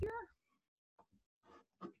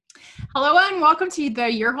Hello and welcome to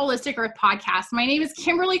the Your Holistic Earth podcast. My name is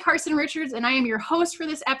Kimberly Carson Richards and I am your host for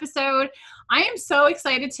this episode. I am so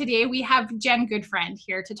excited today. We have Jen Goodfriend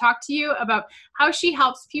here to talk to you about how she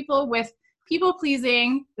helps people with people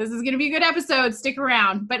pleasing. This is going to be a good episode. Stick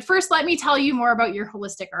around. But first, let me tell you more about Your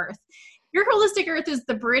Holistic Earth. Your Holistic Earth is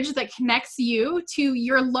the bridge that connects you to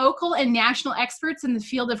your local and national experts in the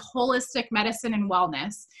field of holistic medicine and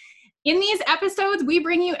wellness. In these episodes, we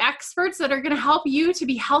bring you experts that are going to help you to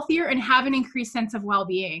be healthier and have an increased sense of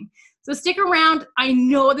well-being. So stick around. I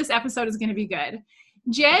know this episode is going to be good.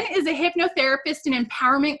 Jen is a hypnotherapist and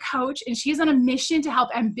empowerment coach, and she's on a mission to help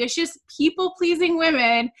ambitious, people-pleasing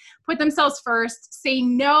women put themselves first, say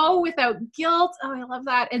no without guilt, oh, I love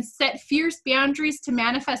that, and set fierce boundaries to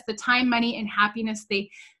manifest the time, money, and happiness they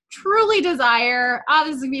truly desire. Oh,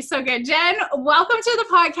 this is going to be so good. Jen, welcome to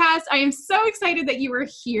the podcast. I am so excited that you were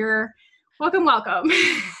here. Welcome, welcome.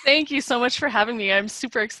 Thank you so much for having me. I'm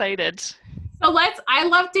super excited. So I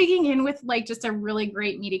love digging in with just a really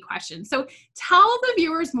great meaty question. So tell the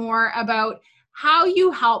viewers more about how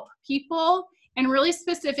you help people and really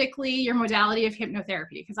specifically your modality of hypnotherapy,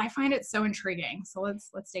 because I find it so intriguing. So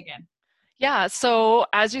let's dig in. Yeah, so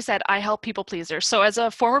as you said, I help people pleasers. So as a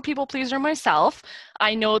former people pleaser myself,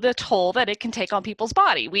 I know the toll that it can take on people's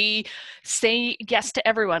body. We say yes to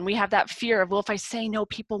everyone. We have that fear of, well, if I say no,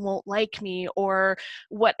 people won't like me, or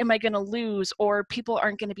what am I going to lose, or people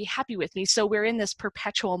aren't going to be happy with me. So we're in this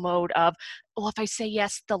perpetual mode of, well, if I say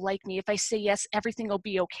yes, they'll like me. If I say yes, everything will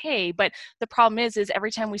be okay. But the problem is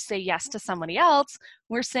every time we say yes to somebody else,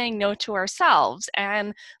 we're saying no to ourselves.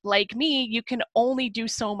 And like me, you can only do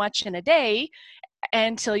so much in a day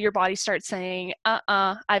until your body starts saying,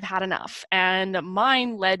 I've had enough. And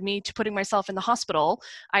mine led me to putting myself in the hospital.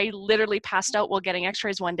 I literally passed out while getting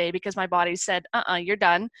x-rays one day because my body said, you're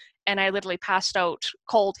done. And I literally passed out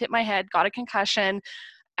cold, hit my head, got a concussion.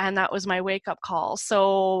 And that was my wake-up call.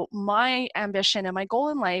 So my ambition and my goal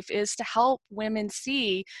in life is to help women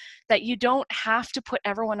see that you don't have to put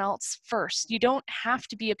everyone else first. You don't have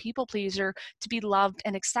to be a people pleaser to be loved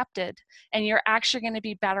and accepted. And you're actually going to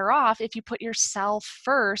be better off if you put yourself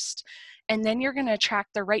first. And then you're going to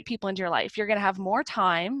attract the right people into your life. You're going to have more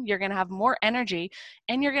time, you're going to have more energy,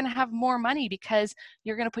 and you're going to have more money because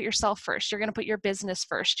you're going to put yourself first. You're going to put your business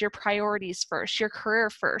first, your priorities first, your career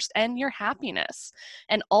first, and your happiness.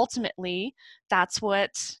 And ultimately, that's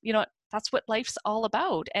what life's all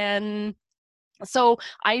about. And so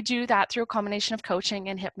I do that through a combination of coaching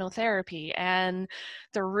and hypnotherapy. And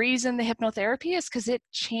the reason the hypnotherapy is because it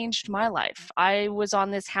changed my life. I was on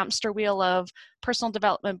this hamster wheel of personal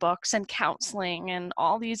development books and counseling and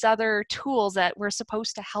all these other tools that were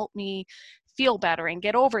supposed to help me feel better and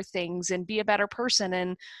get over things and be a better person.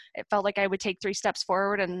 And it felt like I would take 3 steps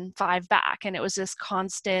forward and 5 back. And it was this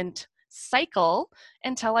constant cycle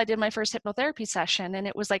until I did my first hypnotherapy session. And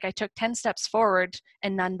it was like I took 10 steps forward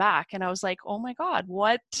and none back. And I was like, oh my God,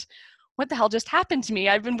 what the hell just happened to me?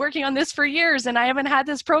 I've been working on this for years and I haven't had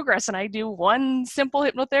this progress. And I do one simple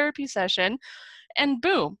hypnotherapy session and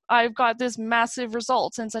boom, I've got this massive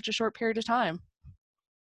results in such a short period of time.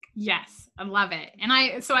 Yes, I love it.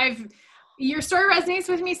 And your story resonates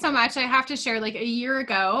with me so much. I have to share, a year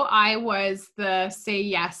ago, I was the say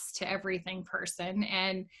yes to everything person.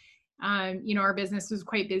 And our business was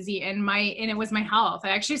quite busy and it was my health. I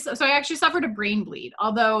actually suffered a brain bleed,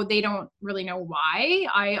 although they don't really know why.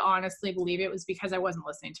 I honestly believe it was because I wasn't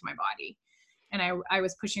listening to my body. And I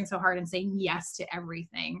was pushing so hard and saying yes to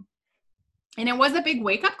everything. And it was a big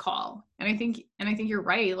wake up call. And I think you're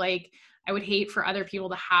right. I would hate for other people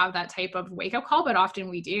to have that type of wake up call, but often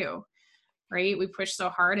we do. Right? We push so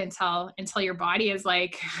hard until your body is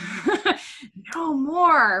like, no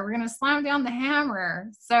more, we're going to slam down the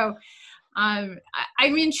hammer. So I'm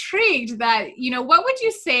intrigued that, what would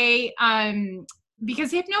you say,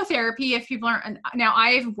 because hypnotherapy, if people aren't, now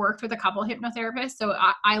I've worked with a couple hypnotherapists, so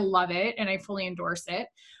I love it and I fully endorse it.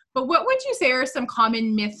 But what would you say are some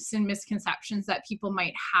common myths and misconceptions that people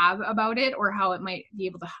might have about it or how it might be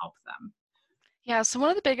able to help them? Yeah, so one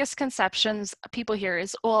of the biggest conceptions people hear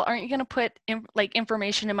is, well, aren't you going to put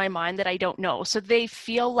information in my mind that I don't know? So they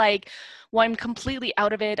feel like, well, I'm completely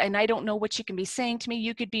out of it and I don't know what you can be saying to me.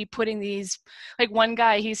 You could be putting these, like one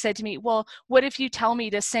guy, he said to me, well, what if you tell me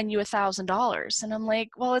to send you $1,000? And I'm like,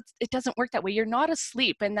 well, it doesn't work that way. You're not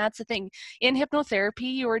asleep. And that's the thing. In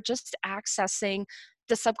hypnotherapy, you are just accessing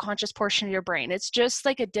the subconscious portion of your brain. It's just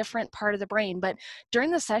like a different part of the brain. But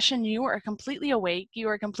during the session, you are completely awake. You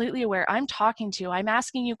are completely aware. I'm talking to you. I'm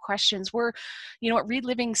asking you questions. We're,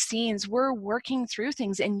 reliving scenes. We're working through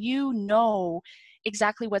things. And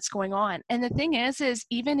exactly what's going on. And the thing is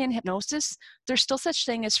even in hypnosis, there's still such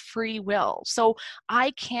thing as free will. So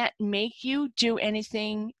I can't make you do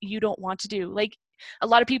anything you don't want to do. Like, a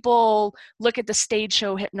lot of people look at the stage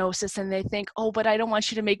show hypnosis and they think, oh, but I don't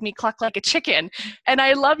want you to make me cluck like a chicken. And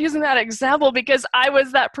I love using that example because I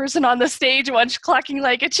was that person on the stage once clucking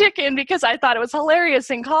like a chicken because I thought it was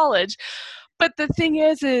hilarious in college. But the thing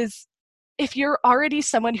is if you're already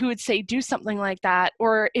someone who would say do something like that,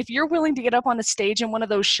 or if you're willing to get up on a stage in one of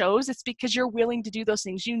those shows, it's because you're willing to do those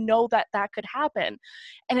things. You know that that could happen.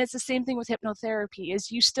 And it's the same thing with hypnotherapy, is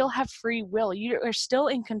you still have free will. You are still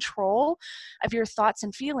in control of your thoughts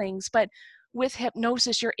and feelings, but with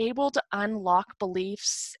hypnosis, you're able to unlock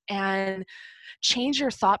beliefs and change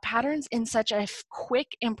your thought patterns in such a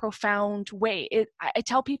quick and profound way. I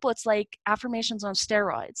tell people it's like affirmations on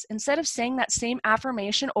steroids. Instead of saying that same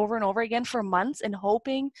affirmation over and over again for months and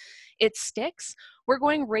hoping it sticks, we're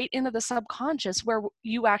going right into the subconscious where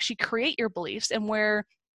you actually create your beliefs, and where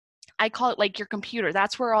I call it like your computer.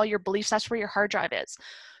 That's where all your beliefs, that's where your hard drive is.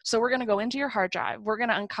 So we're going to go into your hard drive. We're going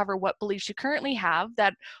to uncover what beliefs you currently have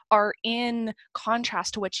that are in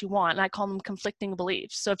contrast to what you want. And I call them conflicting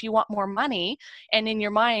beliefs. So if you want more money and in your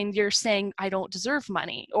mind you're saying, I don't deserve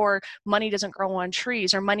money, or money doesn't grow on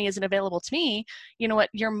trees, or money isn't available to me, you know what?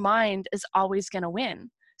 Your mind is always going to win.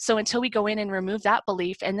 So until we go in and remove that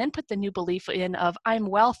belief and then put the new belief in of I'm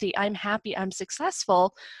wealthy, I'm happy, I'm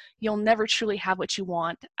successful, you'll never truly have what you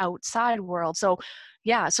want outside world. So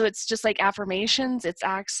yeah, so it's just like affirmations, it's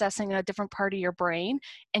accessing a different part of your brain,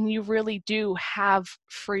 and you really do have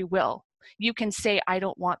free will. You can say, I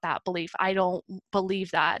don't want that belief, I don't believe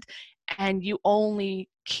that, and you only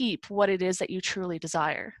keep what it is that you truly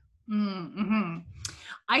desire. Mm-hmm.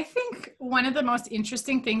 I think one of the most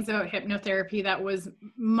interesting things about hypnotherapy that was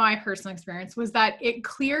my personal experience was that it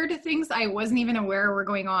cleared things I wasn't even aware were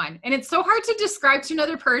going on. And it's so hard to describe to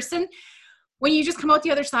another person when you just come out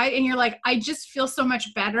the other side and you're like, I just feel so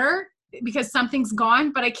much better because something's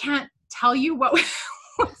gone, but I can't tell you what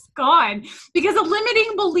what's gone, because a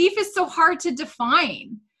limiting belief is so hard to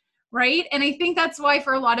define. Right. And I think that's why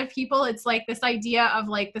for a lot of people, it's like this idea of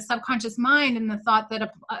like the subconscious mind and the thought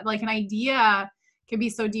that like an idea can be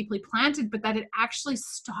so deeply planted, but that it actually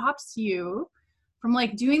stops you from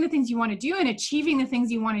like doing the things you want to do and achieving the things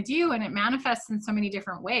you want to do. And it manifests in so many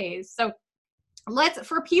different ways. So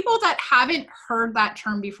for people that haven't heard that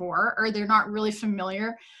term before, or they're not really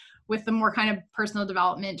familiar with the more kind of personal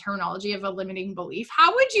development terminology of a limiting belief,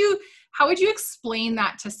 how would you explain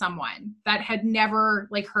that to someone that had never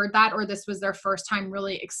like heard that, or this was their first time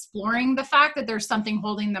really exploring the fact that there's something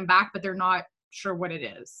holding them back, but they're not sure what it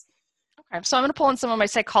is? Okay, so I'm going to pull in some of my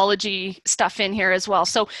psychology stuff in here as well.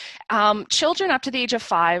 So children up to the age of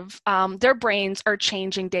 5, their brains are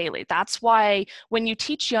changing daily. That's why when you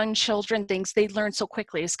teach young children things, they learn so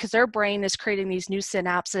quickly. It's because their brain is creating these new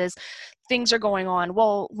synapses. Things are going on.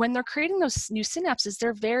 Well, when they're creating those new synapses,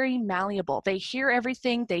 they're very malleable. They hear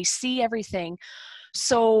everything. They see everything.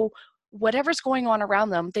 So whatever's going on around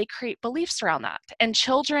them, they create beliefs around that. And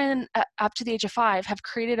children up to the age of 5 have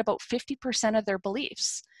created about 50% of their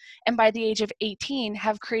beliefs. And by the age of 18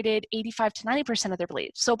 have created 85 to 90% of their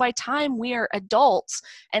beliefs. So by time we are adults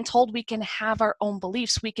and told we can have our own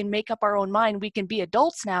beliefs, we can make up our own mind, we can be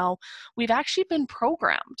adults now, we've actually been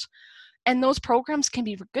programmed. And those programs can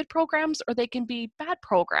be good programs or they can be bad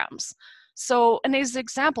programs. So an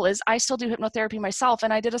example is I still do hypnotherapy myself,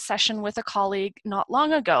 and I did a session with a colleague not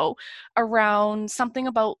long ago around something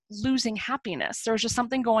about losing happiness. There was just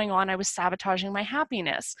something going on. I was sabotaging my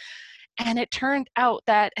happiness. And it turned out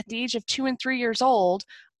that at the age of 2 and 3 years old,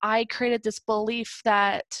 I created this belief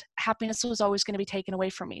that happiness was always going to be taken away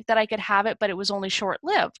from me, that I could have it, but it was only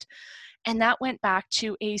short-lived. And that went back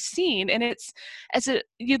to a scene. And it's,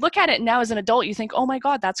 you look at it now as an adult, you think, oh my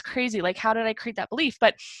God, that's crazy. Like, how did I create that belief?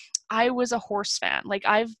 But I was a horse fan. Like,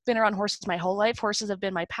 I've been around horses my whole life. Horses have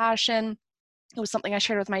been my passion. It was something I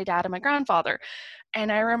shared with my dad and my grandfather. And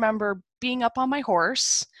I remember being up on my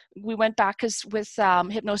horse. We went back because with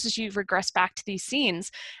hypnosis, you regress back to these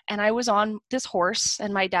scenes. And I was on this horse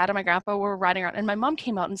and my dad and my grandpa were riding around, and my mom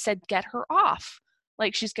came out and said, get her off.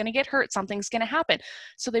 Like, she's going to get hurt. Something's going to happen.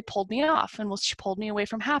 So they pulled me off, and she pulled me away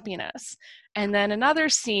from happiness. And then another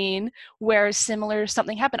scene where similar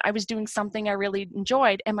something happened. I was doing something I really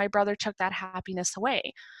enjoyed, and my brother took that happiness away.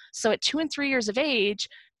 So at 2 and 3 years of age,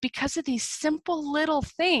 because of these simple little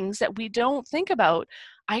things that we don't think about,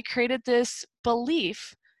 I created this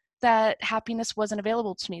belief that happiness wasn't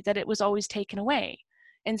available to me, that it was always taken away.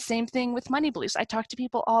 And same thing with money beliefs. I talk to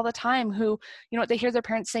people all the time who, they hear their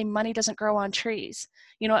parents say money doesn't grow on trees.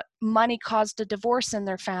 Money caused a divorce in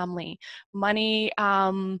their family. Money,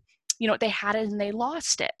 they had it and they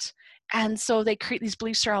lost it. And so they create these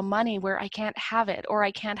beliefs around money where I can't have it, or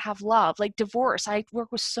I can't have love, like divorce. I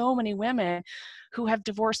work with so many women who have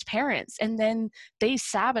divorced parents, and then they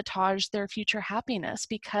sabotage their future happiness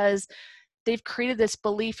because they've created this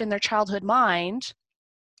belief in their childhood mind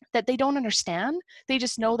that they don't understand. They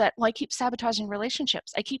just know that, well, I keep sabotaging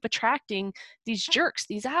relationships. I keep attracting these jerks,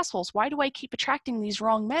 these assholes. Why do I keep attracting these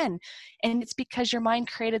wrong men? And it's because your mind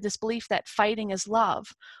created this belief that fighting is love,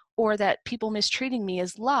 or that people mistreating me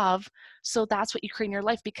is love. So that's what you create in your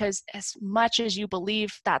life, because as much as you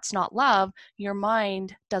believe that's not love, your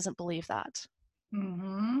mind doesn't believe that.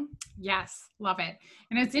 Mm-hmm. Yes, love it.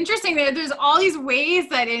 And it's interesting that there's all these ways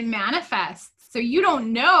that it manifests. So you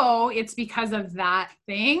don't know it's because of that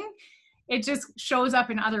thing. It just shows up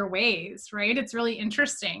in other ways, right? It's really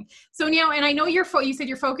interesting. So now, and I know you said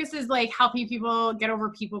your focus is like helping people get over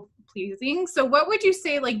people pleasing. So what would you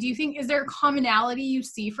say, like, do you think, is there a commonality you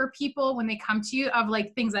see for people when they come to you of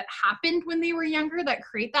like things that happened when they were younger that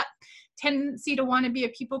create that tendency to want to be a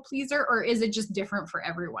people pleaser, or is it just different for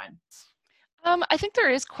everyone? I think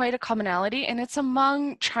there is quite a commonality, and it's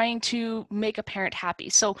among trying to make a parent happy.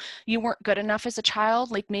 So you weren't good enough as a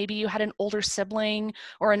child, like maybe you had an older sibling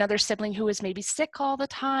or another sibling who was maybe sick all the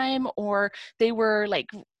time, or they were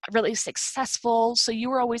like really successful. So you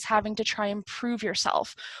were always having to try and prove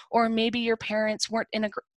yourself. Or maybe your parents weren't in a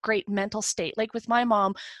great mental state. Like with my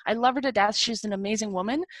mom, I love her to death. She's an amazing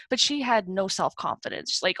woman, but she had no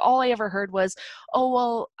self-confidence. Like all I ever heard was, oh,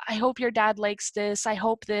 well, I hope your dad likes this. I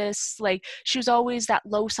hope this. Like she was always that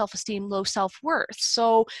low self-esteem, low self-worth.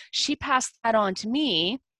 So she passed that on to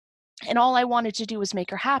me. And all I wanted to do was make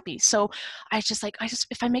her happy. So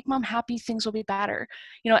if I make mom happy, things will be better.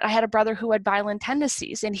 I had a brother who had violent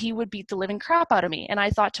tendencies, and he would beat the living crap out of me. And I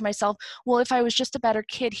thought to myself, well, if I was just a better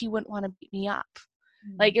kid, he wouldn't want to beat me up.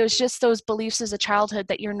 Like it was just those beliefs as a childhood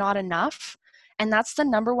that you're not enough. And that's the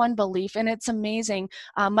number one belief. And it's amazing.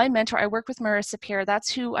 My mentor, I work with Marissa Peer.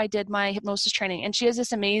 That's who I did my hypnosis training. And she has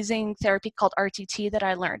this amazing therapy called RTT that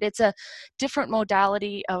I learned. It's a different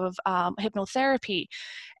modality of hypnotherapy.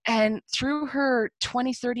 And through her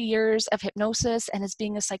 20, 30 years of hypnosis and as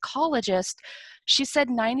being a psychologist, she said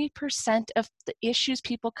 90% of the issues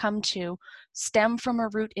people come to stem from a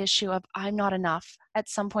root issue of I'm not enough at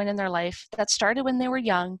some point in their life that started when they were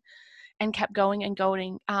young and kept going and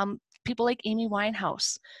going. People like Amy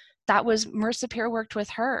Winehouse, that was Marissa Peer worked with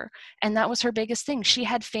her, and that was her biggest thing. She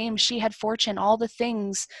had fame, she had fortune, all the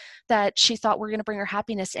things that she thought were going to bring her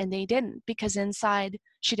happiness, and they didn't, because inside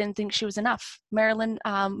she didn't think she was enough. Marilyn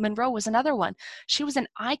Monroe was another one. She was an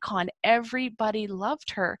icon. Everybody loved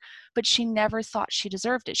her, but she never thought she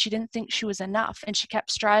deserved it. She didn't think she was enough, and she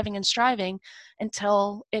kept striving and striving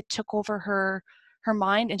until it took over her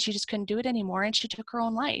mind, and she just couldn't do it anymore, and she took her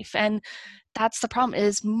own life. And that's the problem,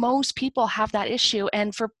 is most people have that issue.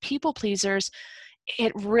 And for people pleasers,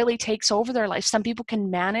 it really takes over their life. Some people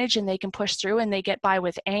can manage and they can push through and they get by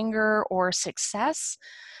with anger or success.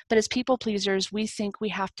 But as people pleasers, we think we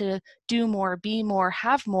have to do more, be more,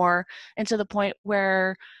 have more, and to the point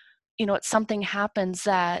where, something happens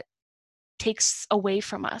that takes away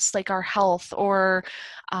from us, like our health or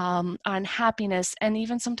unhappiness, and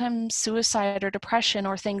even sometimes suicide or depression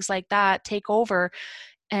or things like that take over,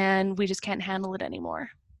 and we just can't handle it anymore.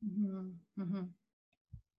 Mm-hmm. Mm-hmm.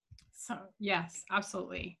 So yes,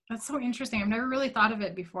 absolutely. That's so interesting. I've never really thought of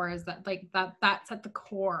it before, is that like that's at the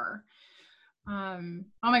core. Oh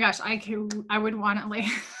my gosh, I would want to like,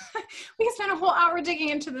 we can spend a whole hour digging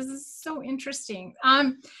into this. This is so interesting.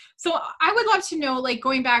 So I would love to know, like,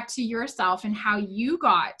 going back to yourself and how you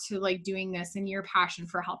got to like doing this and your passion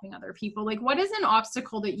for helping other people. Like, what is an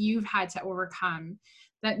obstacle that you've had to overcome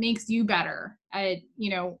that makes you better at,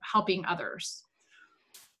 helping others?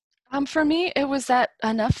 For me, it was that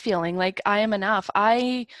enough feeling, like I am enough.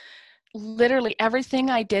 Literally everything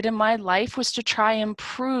I did in my life was to try and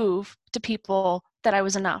prove to people that I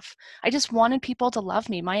was enough. I just wanted people to love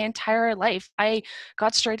me my entire life. I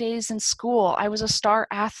got straight A's in school. I was a star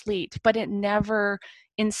athlete, but it never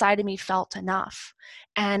inside of me felt enough.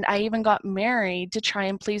 And I even got married to try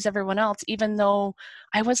and please everyone else, even though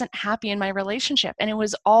I wasn't happy in my relationship. And it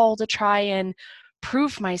was all to try and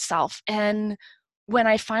prove myself. And when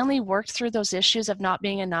I finally worked through those issues of not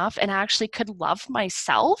being enough and actually could love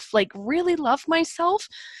myself, like really love myself,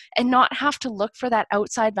 and not have to look for that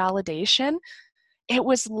outside validation, it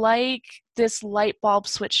was like this light bulb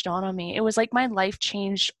switched on me. It was like my life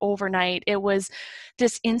changed overnight. It was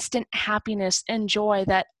this instant happiness and joy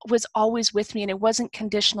that was always with me. And it wasn't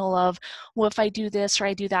conditional of, well, if I do this or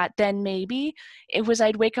I do that, then maybe. It was,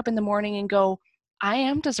 I'd wake up in the morning and go, I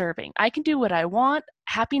am deserving. I can do what I want.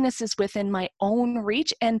 Happiness is within my own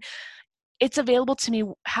reach, and it's available to me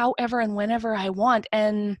however and whenever I want.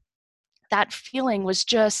 And that feeling was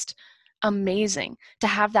just amazing to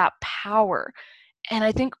have that power. And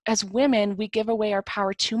I think as women, we give away our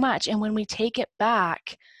power too much. And when we take it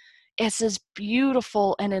back, it's this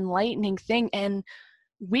beautiful and enlightening thing. And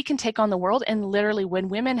we can take on the world. And literally, when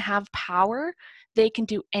women have power, they can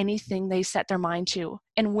do anything they set their mind to.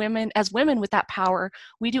 And women, as women with that power,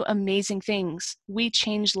 we do amazing things. We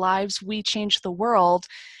change lives, we change the world,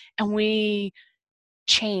 and we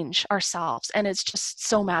change ourselves. And it's just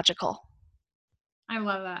so magical. I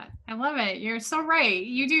love that. I love it. You're so right.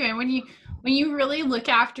 You do. And when you really look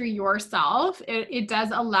after yourself, it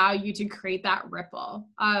does allow you to create that ripple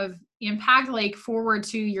of impact, like forward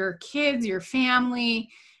to your kids, your family,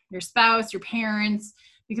 your spouse, your parents.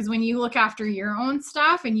 Because when you look after your own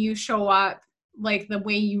stuff and you show up like the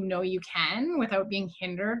way you know you can without being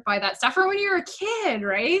hindered by that stuff, or when you're a kid,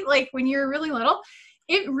 right? Like when you're really little,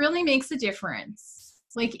 it really makes a difference.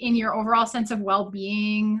 Like in your overall sense of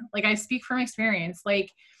well-being. Like I speak from experience,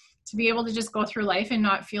 like to be able to just go through life and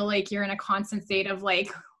not feel like you're in a constant state of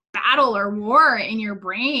like battle or war in your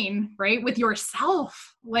brain, right? With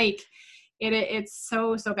yourself. Like it's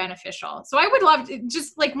so beneficial. So I would love to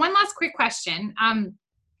just like one last quick question. And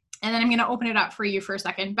then I'm going to open it up for you for a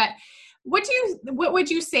second, but what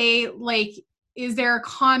would you say, like, is there a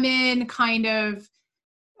common kind of,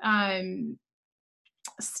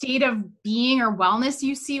 state of being or wellness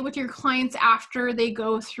you see with your clients after they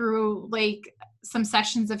go through like some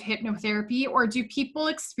sessions of hypnotherapy, or do people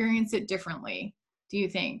experience it differently, do you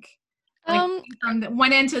think? Like from the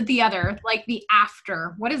one end to the other, like the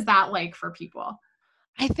after, what is that like for people?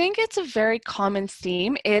 I think it's a very common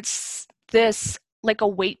theme. It's this like a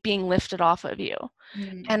weight being lifted off of you.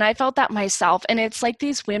 And I felt that myself. And it's like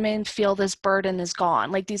these women feel this burden is gone,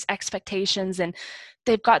 like these expectations, and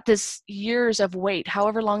they've got this years of weight,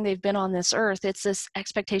 however long they've been on this earth. It's this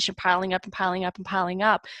expectation piling up and piling up and piling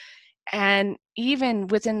up. And even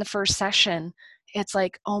within the first session, it's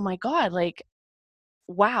like, oh my God, like,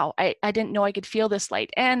 wow, I didn't know I could feel this light.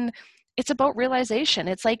 And it's about realization.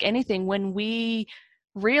 It's like anything. When we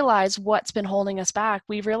realize what's been holding us back,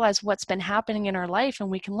 we realize what's been happening in our life, and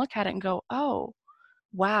we can look at it and go, oh,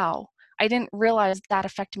 wow, I didn't realize that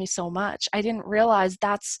affected me so much. I didn't realize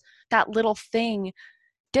that little thing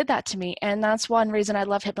did that to me. And that's one reason I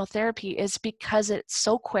love hypnotherapy, is because it's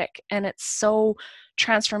so quick and it's so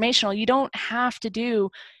transformational. You don't have to do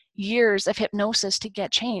years of hypnosis to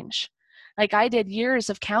get change. Like I did years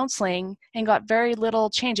of counseling and got very little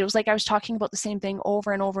change. It was like I was talking about the same thing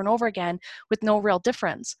over and over and over again with no real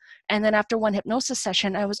difference. And then after one hypnosis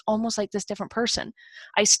session, I was almost like this different person.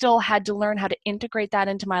 I still had to learn how to integrate that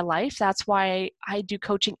into my life. That's why I do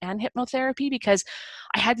coaching and hypnotherapy, because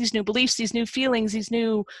I had these new beliefs, these new feelings, these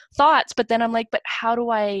new thoughts. But then I'm like, but how do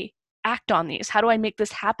I act on these? How do I make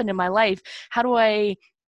this happen in my life? How do I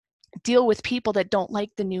deal with people that don't like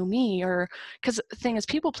the new me? Or because the thing is,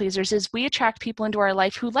 people pleasers is we attract people into our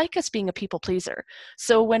life who like us being a people pleaser.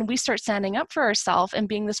 So when we start standing up for ourselves and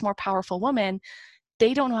being this more powerful woman,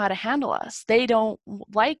 they don't know how to handle us. They don't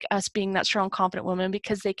like us being that strong, confident woman,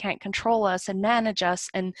 because they can't control us and manage us.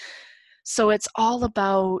 And so it's all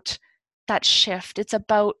about that shift. It's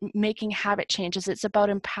about making habit changes. It's about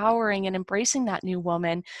empowering and embracing that new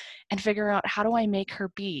woman and figuring out, how do I make her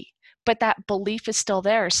be? But that belief is still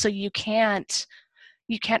there. So you can't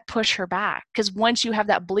push her back, because once you have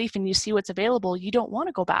that belief and you see what's available, you don't want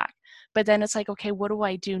to go back. But then it's like, okay, what do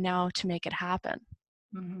I do now to make it happen?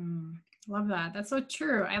 Mm-hmm. Love that. That's so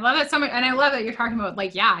true. I love that so much. And I love that you're talking about,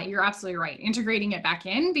 like, yeah, you're absolutely right. Integrating it back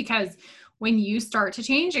in, because when you start to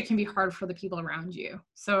change, it can be hard for the people around you.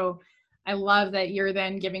 So I love that you're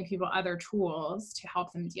then giving people other tools to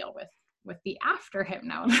help them deal with the after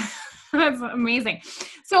hypno. That's amazing.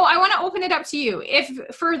 So I want to open it up to you.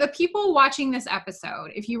 If for the people watching this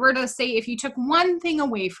episode, if you were to say, if you took one thing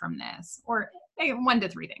away from this, or 1 to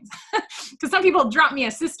 3 things, because some people drop me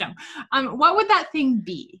a system, what would that thing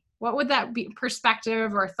be? What would that be,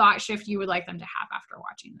 perspective or thought shift you would like them to have after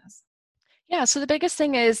watching this? Yeah, so the biggest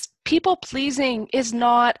thing is, people pleasing is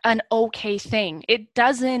not an okay thing.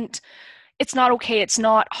 It's not okay. It's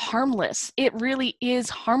not harmless. It really is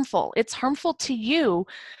harmful. It's harmful to you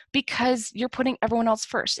because you're putting everyone else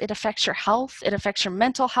first. It affects your health, it affects your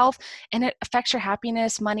mental health, and it affects your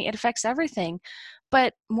happiness, money, it affects everything.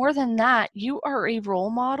 But more than that, you are a role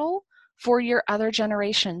model for your other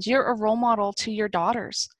generations. You're a role model to your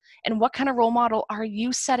daughters. And what kind of role model are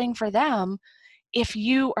you setting for them if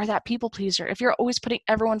you are that people pleaser? If you're always putting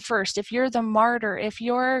everyone first, if you're the martyr, if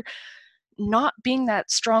you're not being that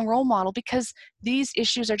strong role model, because these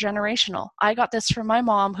issues are generational. I got this from my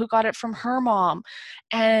mom, who got it from her mom.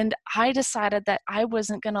 And I decided that I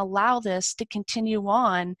wasn't going to allow this to continue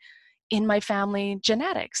on in my family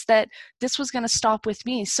genetics, that this was going to stop with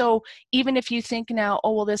me. So even if you think now,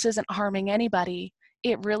 oh, well, this isn't harming anybody,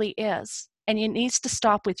 it really is. And it needs to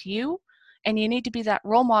stop with you. And you need to be that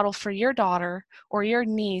role model for your daughter or your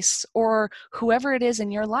niece or whoever it is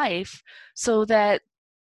in your life, so that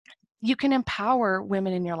you can empower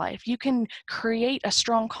women in your life. You can create a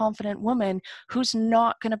strong, confident woman who's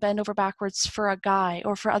not going to bend over backwards for a guy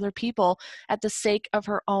or for other people at the sake of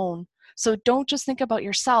her own. So don't just think about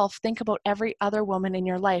yourself, think about every other woman in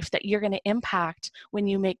your life that you're going to impact when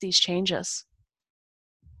you make these changes.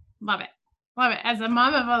 Love it. Love it. As a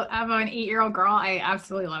mom of an 8-year-old girl, I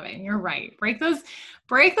absolutely love it. And you're right. Break those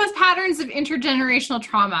patterns of intergenerational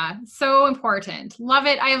trauma. So important. Love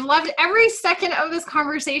it. I have loved every second of this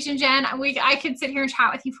conversation, Jen. I could sit here and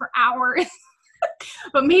chat with you for hours.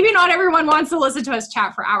 But maybe not everyone wants to listen to us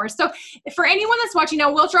chat for hours. So for anyone that's watching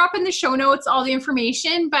now, we'll drop in the show notes all the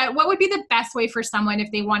information. But what would be the best way for someone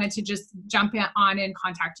if they wanted to just jump on and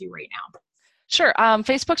contact you right now? Sure.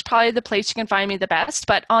 Facebook's probably the place you can find me the best,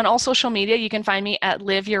 but on all social media, you can find me at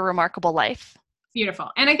Live Your Remarkable Life. Beautiful.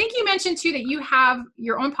 And I think you mentioned too that you have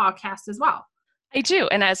your own podcast as well. I do,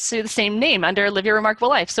 and that's the same name, under Live Your Remarkable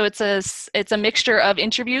Life. So it's a mixture of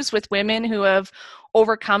interviews with women who have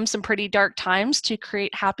overcome some pretty dark times to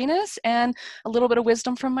create happiness, and a little bit of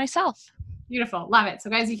wisdom from myself. Beautiful. Love it. So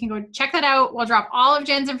guys, you can go check that out. We'll drop all of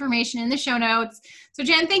Jen's information in the show notes. So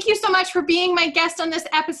Jen, thank you so much for being my guest on this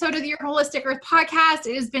episode of the Your Holistic Earth podcast.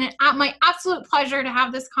 It has been my absolute pleasure to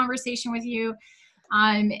have this conversation with you.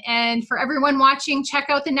 And for everyone watching, check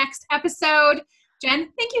out the next episode. Jen,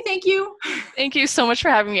 thank you. Thank you so much for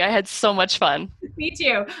having me. I had so much fun. Me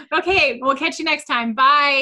too. Okay, we'll catch you next time. Bye.